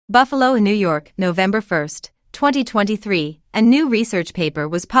Buffalo, New York, November 1, 2023. A new research paper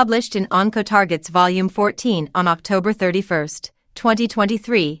was published in Oncotargets Volume 14 on October 31,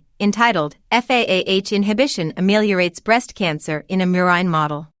 2023, entitled FAAH Inhibition Ameliorates Breast Cancer in a Murine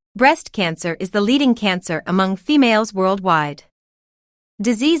Model. Breast cancer is the leading cancer among females worldwide.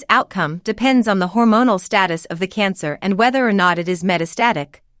 Disease outcome depends on the hormonal status of the cancer and whether or not it is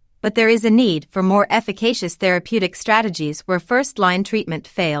metastatic, but there is a need for more efficacious therapeutic strategies where first-line treatment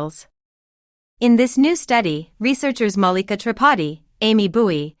fails. In this new study, researchers Malika Tripathi, Amy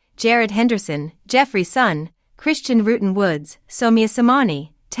Bui, Jared Henderson, Jeffrey Sun, Christian Rutan Woods, Soumya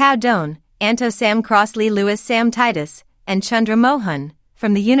Samani, Tao Doan, Anto Sam Crossley Lewis Sam Titus, and Chandra Mohan,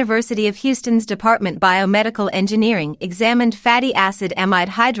 from the University of Houston's Department Biomedical Engineering examined fatty acid amide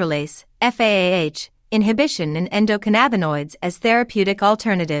hydrolase, FAAH, inhibition and endocannabinoids as therapeutic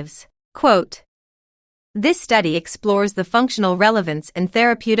alternatives. Quote, "This study explores the functional relevance and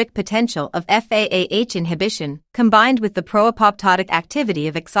therapeutic potential of FAAH inhibition combined with the pro-apoptotic activity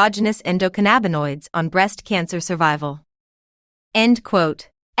of exogenous endocannabinoids on breast cancer survival." End quote.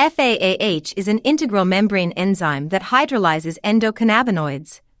 FAAH is an integral membrane enzyme that hydrolyzes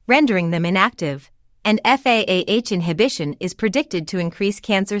endocannabinoids, rendering them inactive, and FAAH inhibition is predicted to increase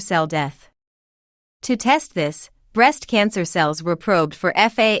cancer cell death. To test this, breast cancer cells were probed for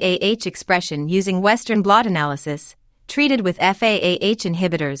FAAH expression using Western blot analysis, treated with FAAH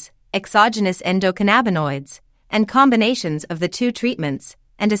inhibitors, exogenous endocannabinoids, and combinations of the two treatments,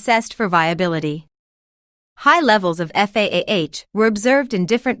 and assessed for viability. High levels of FAAH were observed in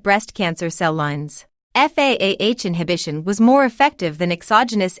different breast cancer cell lines. FAAH inhibition was more effective than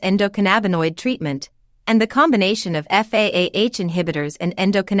exogenous endocannabinoid treatment, and the combination of FAAH inhibitors and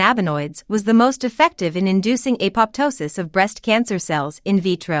endocannabinoids was the most effective in inducing apoptosis of breast cancer cells in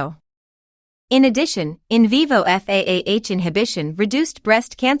vitro. In addition, in vivo FAAH inhibition reduced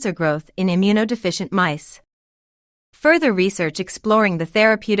breast cancer growth in immunodeficient mice. Further research exploring the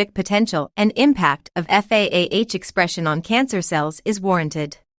therapeutic potential and impact of FAAH expression on cancer cells is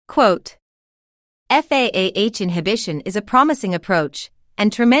warranted. Quote, "FAAH inhibition is a promising approach,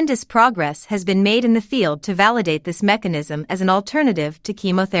 and tremendous progress has been made in the field to validate this mechanism as an alternative to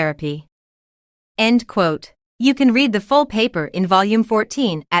chemotherapy." End quote. You can read the full paper in Volume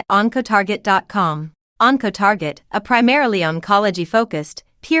 14 at oncotarget.com. Oncotarget, a primarily oncology-focused,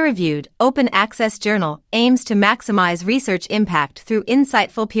 peer-reviewed, open-access journal, aims to maximize research impact through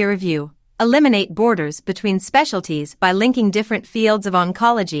insightful peer review, eliminate borders between specialties by linking different fields of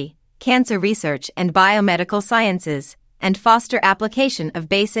oncology, cancer research and biomedical sciences, and foster application of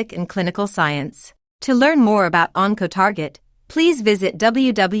basic and clinical science. To learn more about Oncotarget, please visit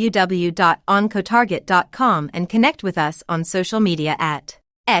www.oncotarget.com and connect with us on social media at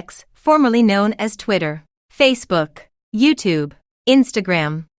X, formerly known as Twitter, Facebook, YouTube,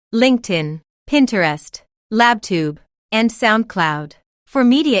 Instagram, LinkedIn, Pinterest, LabTube, and SoundCloud. For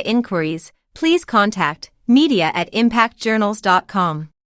media inquiries, please contact media@impactjournals.com.